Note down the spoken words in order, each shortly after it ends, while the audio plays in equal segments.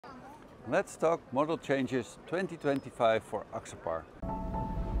Let's talk model changes 2025 for Axopar.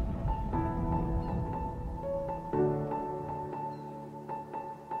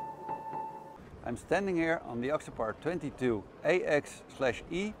 I'm standing here on the Axopar 22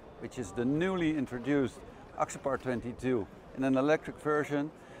 AX/E, which is the newly introduced Axopar 22 in an electric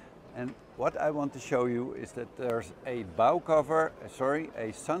version. And what I want to show you is that there's a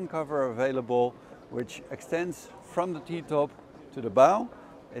a sun cover available, which extends from the T-top to the bow.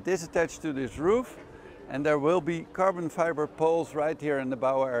 It is attached to this roof, and there will be carbon fiber poles right here in the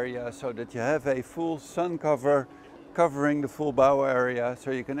bow area, so that you have a full sun cover covering the full bow area, so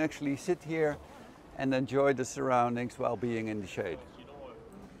you can actually sit here and enjoy the surroundings while being in the shade.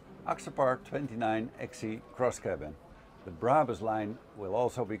 Axopar 29 XE cross cabin. The Brabus line will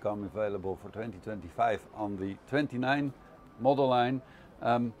also become available for 2025 on the 29 model line,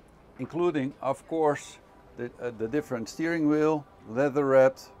 including, of course, the different steering wheel, leather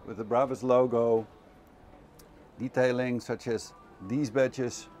wrapped with the Brabus logo, detailing such as these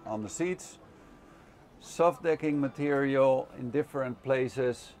badges on the seats, soft decking material in different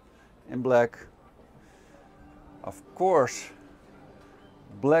places in black, of course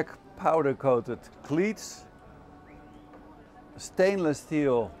black powder coated cleats, stainless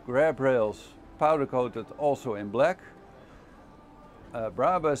steel grab rails powder coated also in black,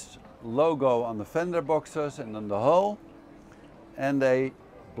 Brabus logo on the fender boxes and on the hull, and a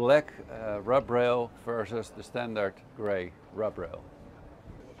black rub rail versus the standard grey rub rail.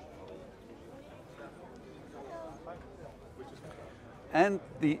 And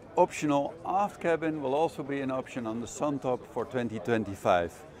the optional aft cabin will also be an option on the Suntop for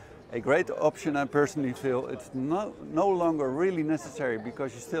 2025. A great option, I personally feel. It's no longer really necessary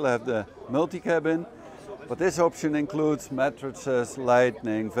because you still have the multi-cabin, but this option includes mattresses,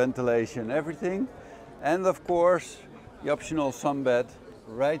 lighting, ventilation, everything. And of course, the optional sunbed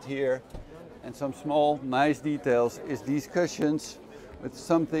right here. And some small nice details is these cushions with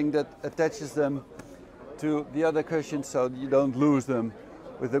something that attaches them to the other cushions so you don't lose them,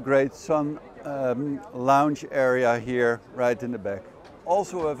 with a great sun lounge area here right in the back.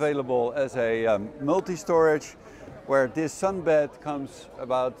 Also available as a multi-storage, where this sunbed comes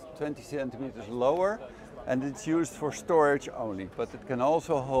about 20 centimeters lower, and it's used for storage only, but it can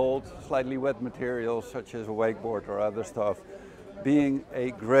also hold slightly wet materials such as a wakeboard or other stuff, being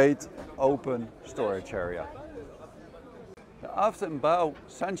a great open storage area. The aft and bow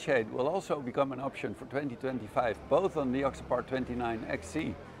sunshade will also become an option for 2025, both on the Axopar 29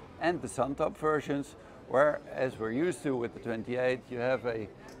 XE and the Suntop versions, where, as we're used to with the 28, you have a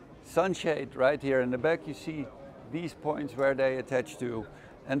sunshade right here in the back. You see these points where they attach to,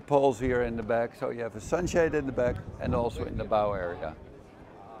 and poles here in the back, so you have a sunshade in the back and also in the bow area.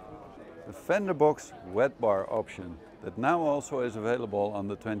 The fender box wet bar option that now also is available on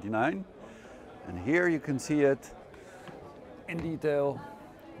the 29, and here you can see it in detail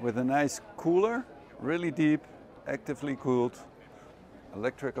with a nice cooler, really deep, actively cooled,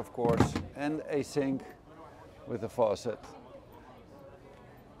 electric of course, and a sink with a faucet,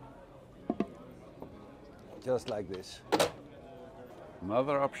 just like this.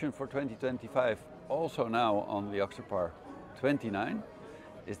 Another option for 2025, also now on the Axopar 29,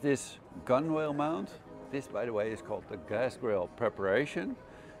 is this gunwale mount. This, by the way, is called the gas grill preparation,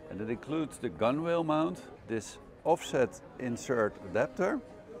 and it includes the gunwale mount, this offset insert adapter,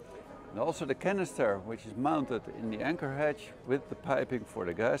 and also the canister, which is mounted in the anchor hatch with the piping for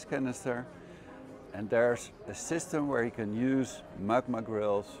the gas canister. And there's a system where you can use magma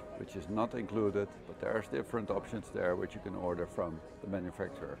grills, which is not included, but there's different options there which you can order from the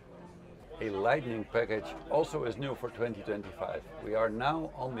manufacturer. A lightning package also is new for 2025. We are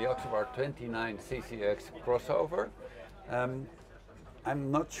now on the Axopar 29 CCX crossover.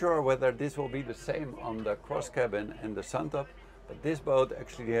 I'm not sure whether this will be the same on the cross cabin and the Suntop, but this boat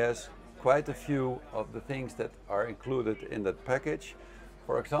actually has quite a few of the things that are included in that package.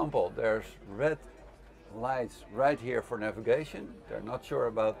 For example, there's red lights right here for navigation. They're not sure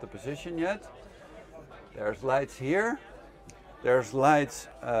about the position yet. There's lights here. There's lights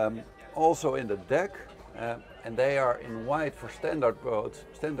also in the deck, and they are in white for standard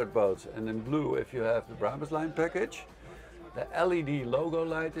boats, and in blue if you have the Brabus line package. The LED logo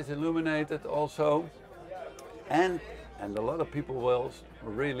light is illuminated also, and a lot of people will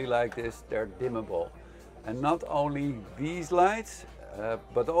really like this, they're dimmable. And not only these lights,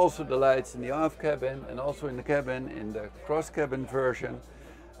 but also the lights in the aft cabin and also in the cabin in the cross cabin version,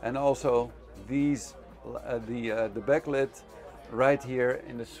 and also these the backlit right here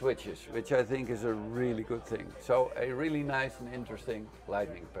in the switches, which I think is a really good thing. So a really nice and interesting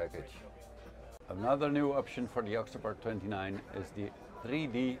lightning package. Another new option for the Axopar 29 is the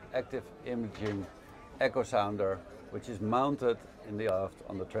 3D active imaging echo sounder, which is mounted in the aft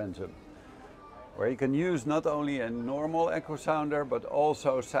on the transom, where you can use not only a normal echo sounder but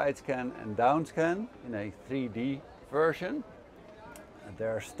also side scan and down scan in a 3D version. And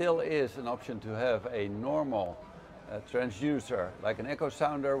there still is an option to have a normal transducer like an echo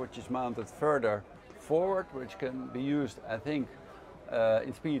sounder, which is mounted further forward, which can be used, I think,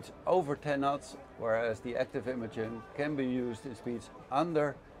 in speeds over 10 knots, whereas the active imaging can be used in speeds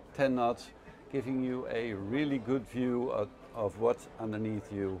under 10 knots, giving you a really good view of what's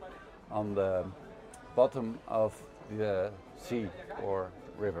underneath you on the bottom of the sea or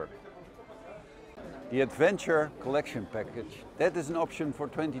river. The Adventure Collection Package, that is an option for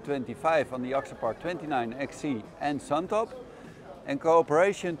 2025 on the Axopar 29 XC and Suntop. In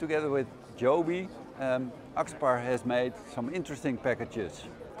cooperation together with Joby, Axopar has made some interesting packages.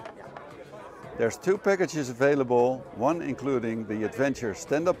 There's two packages available, one including the Adventure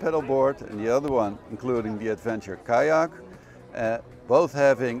stand-up paddleboard and the other one including the Adventure kayak, both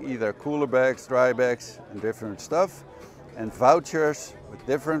having either cooler bags, dry bags and different stuff, and vouchers with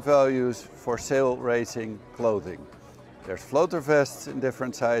different values for sail racing clothing. There's floater vests in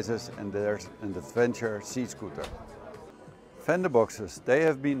different sizes and there's an Adventure sea scooter. Fender boxes, they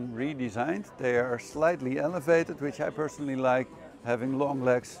have been redesigned. They are slightly elevated, which I personally like, having long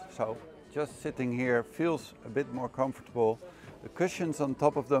legs, so just sitting here feels a bit more comfortable. The cushions on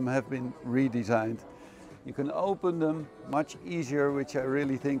top of them have been redesigned. You can open them much easier, which I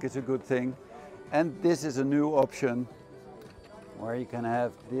really think is a good thing. And this is a new option where you can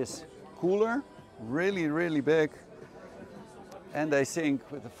have this cooler, really big, and a sink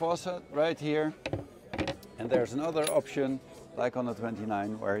with a faucet right here. And there's another option like on the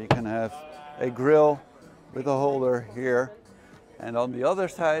 29 where you can have a grill with a holder here. And on the other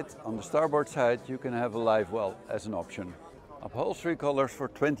side, on the starboard side, you can have a live well as an option. Upholstery colors for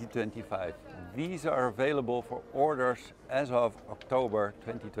 2025. These are available for orders as of October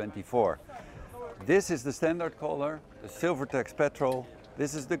 2024. This is the standard color, the Silvertex Petrol.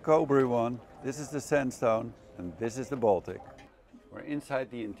 This is the Cobra one, this is the Sandstone, and this is the Baltic. We're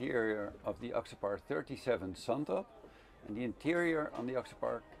inside the interior of the Axopar 37 Suntop, and the interior on the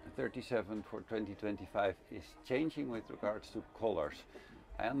Axopar 37 for 2025 is changing with regards to colors.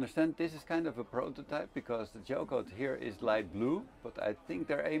 I understand this is kind of a prototype because the gel coat here is light blue, but I think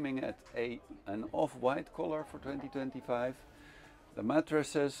they're aiming at an off-white color for 2025. The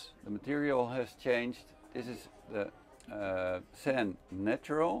mattresses, the material has changed. This is the Sand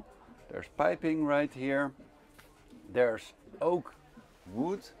Natural. There's piping right here. There's oak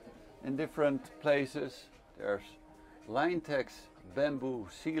wood in different places. There's Line-Tex bamboo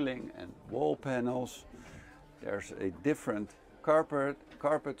ceiling and wall panels. There's a different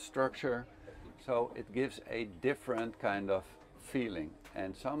carpet structure, so it gives a different kind of feeling.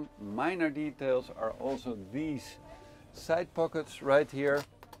 And some minor details are also these side pockets right here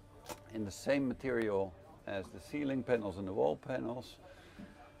in the same material as the ceiling panels and the wall panels.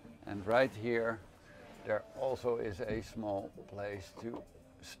 And right here there also is a small place to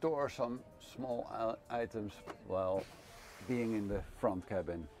store some small items while being in the front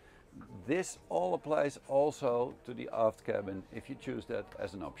cabin. This all applies also to the aft cabin if you choose that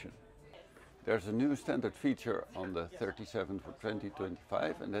as an option. There's a new standard feature on the 37 for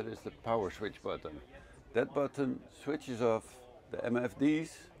 2025, and that is the power switch button. That button switches off the MFDs,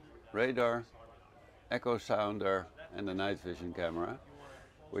 radar, echo sounder and the night vision camera,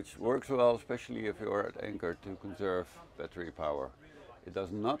 which works well especially if you're at anchor to conserve battery power. It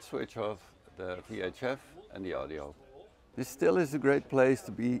does not switch off the VHF and the audio. This still is a great place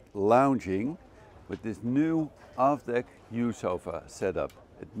to be lounging with this new aft-deck U-sofa setup.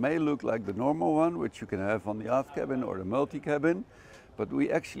 It may look like the normal one, which you can have on the aft cabin or the multi-cabin, but we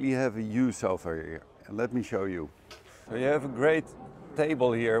actually have a U-sofa here. And let me show you. So you have a great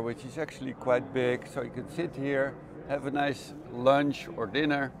table here, which is actually quite big, so you can sit here, have a nice lunch or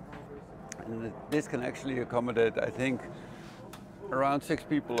dinner, and this can actually accommodate, I think, around 6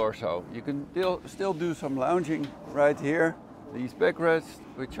 people or so. You can still do some lounging right here. These backrests,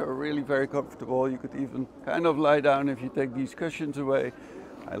 which are really very comfortable. You could even kind of lie down if you take these cushions away.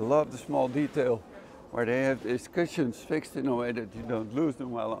 I love the small detail where they have these cushions fixed in a way that you don't lose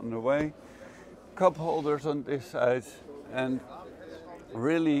them while on the way. Cup holders on this side and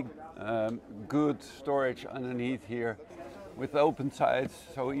really good storage underneath here with open sides,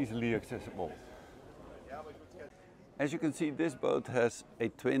 so easily accessible. As you can see, this boat has a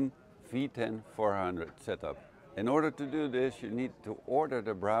twin V10 400 setup. In order to do this, you need to order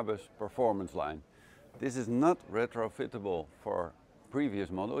the Brabus performance line. This is not retrofittable for previous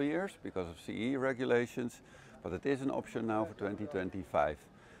model years because of CE regulations, but it is an option now for 2025.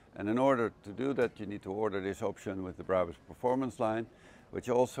 And in order to do that, you need to order this option with the Brabus Performance line, which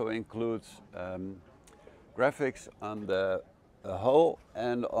also includes graphics on the hull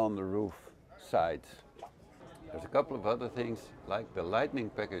and on the roof sides. There's a couple of other things like the Lightning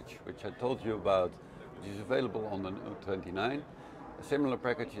package, which I told you about, which is available on the 29. A similar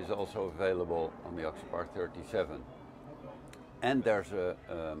package is also available on the Axopar 37. And there's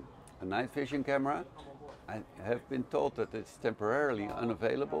a night vision camera. I have been told that it's temporarily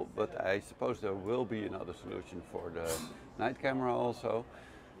unavailable, but I suppose there will be another solution for the night camera also.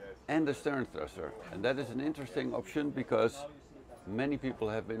 And the stern thruster. And that is an interesting option because many people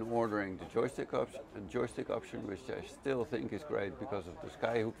have been ordering the joystick option, which I still think is great because of the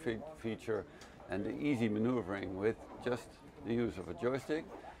skyhook feature and the easy maneuvering with just the use of a joystick.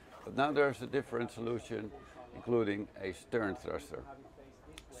 But now there's a different solution, including a stern thruster.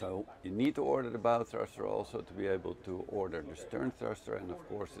 So you need to order the bow thruster also to be able to order the stern thruster, and of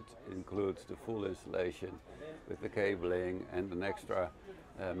course it includes the full installation with the cabling and an extra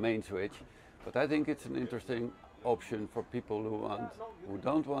main switch. But I think it's an interesting option for people who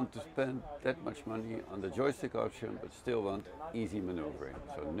don't want to spend that much money on the joystick option but still want easy maneuvering.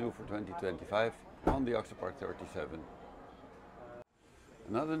 So new for 2025 on the Axopar 37.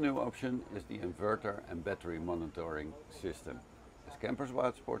 Another new option is the inverter and battery monitoring system. As Campers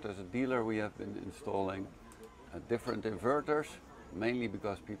Watersport, as a dealer, we have been installing different inverters, mainly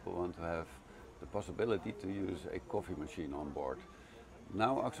because people want to have the possibility to use a coffee machine on board.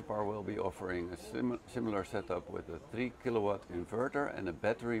 Now Axopar will be offering a similar setup with a 3 kilowatt inverter and a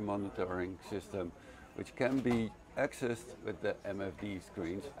battery monitoring system, which can be accessed with the MFD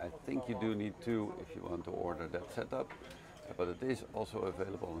screens. I think you do need two if you want to order that setup, but it is also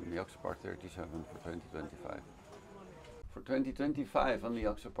available in the Axopar 37 for 2025. For 2025 on the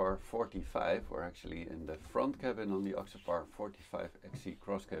Axopar 45, we're actually in the front cabin on the Axopar 45 XC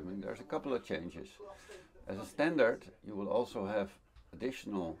cross cabin. There's a couple of changes. As a standard, you will also have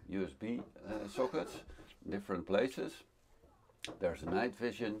additional USB sockets in different places. There's a night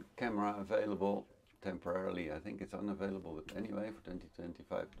vision camera available temporarily. I think it's unavailable, but anyway, for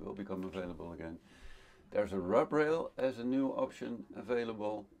 2025 it will become available again. There's a rub rail as a new option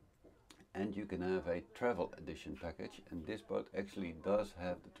available, and you can have a travel edition package, and this boat actually does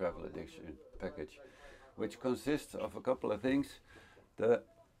have the travel edition package, which consists of a couple of things. The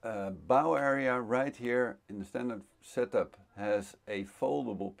bow area right here in the standard setup has a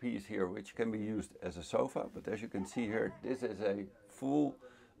foldable piece here which can be used as a sofa, but as you can see here, this is a full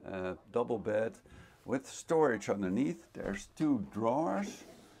double bed with storage underneath. There's two drawers.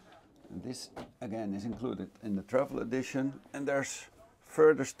 This again is included in the travel edition, and there's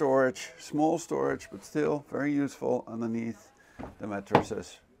further storage, small storage, but still very useful underneath the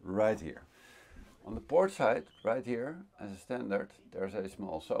mattresses right here. On the port side, right here, as a standard, there's a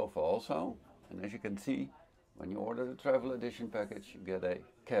small sofa also. And as you can see, when you order the travel edition package, you get a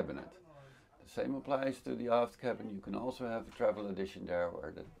cabinet. The same applies to the aft cabin. You can also have a travel edition there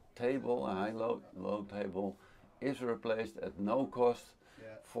where the table, a high-low table, is replaced at no cost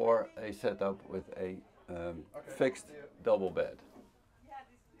for a setup with a fixed double bed.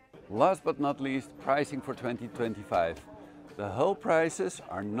 Last but not least, pricing for 2025. The hull prices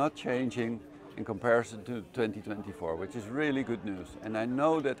are not changing in comparison to 2024, which is really good news. And I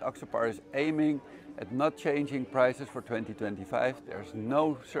know that Axopar is aiming at not changing prices for 2025. There's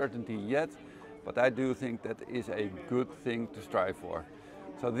no certainty yet, but I do think that is a good thing to strive for.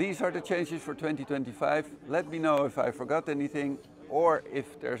 So these are the changes for 2025. Let me know if I forgot anything, or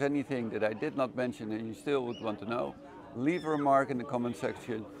if there's anything that I did not mention and you still would want to know. Leave a remark in the comment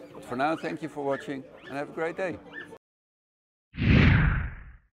section. But for now, thank you for watching and have a great day.